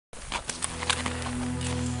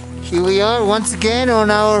Here we are once again on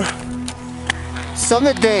our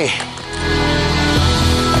summit day.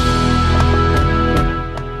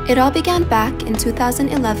 It all began back in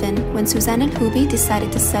 2011 when Suzanne Al Houby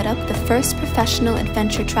decided to set up the first professional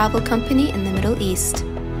adventure travel company in the Middle East.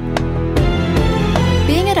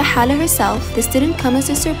 Being a Rahhalah herself, this didn't come as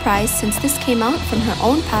a surprise since this came out from her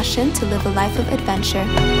own passion to live a life of adventure.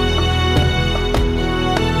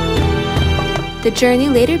 The journey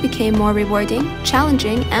later became more rewarding,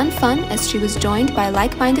 challenging, and fun as she was joined by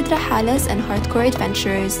like-minded Rahhalahs and hardcore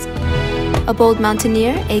adventurers. A bold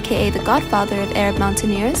mountaineer, aka the godfather of Arab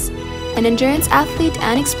mountaineers, an endurance athlete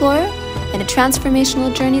and explorer, and a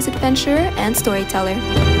transformational journeys adventurer and storyteller.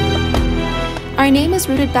 Our name is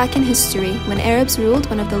rooted back in history when Arabs ruled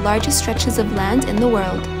one of the largest stretches of land in the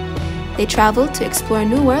world. They traveled to explore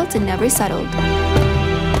new worlds and never settled.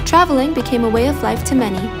 Traveling became a way of life to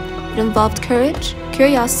many. It involved courage,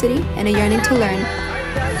 curiosity, and a yearning to learn.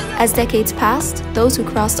 As decades passed, those who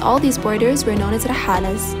crossed all these borders were known as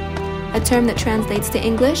Rahhalahs, a term that translates to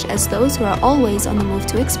English as those who are always on the move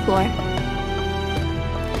to explore.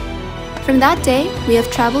 From that day, we have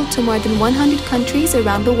traveled to more than 100 countries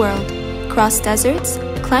around the world, crossed deserts,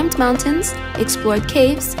 climbed mountains, explored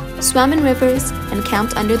caves, swam in rivers, and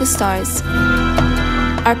camped under the stars.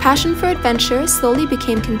 Our passion for adventure slowly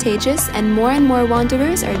became contagious, and more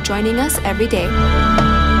wanderers are joining us every day.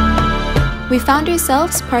 We found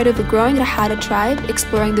ourselves part of a growing Rahhalah tribe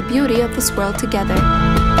exploring the beauty of this world together,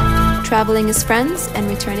 traveling as friends and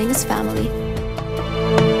returning as family.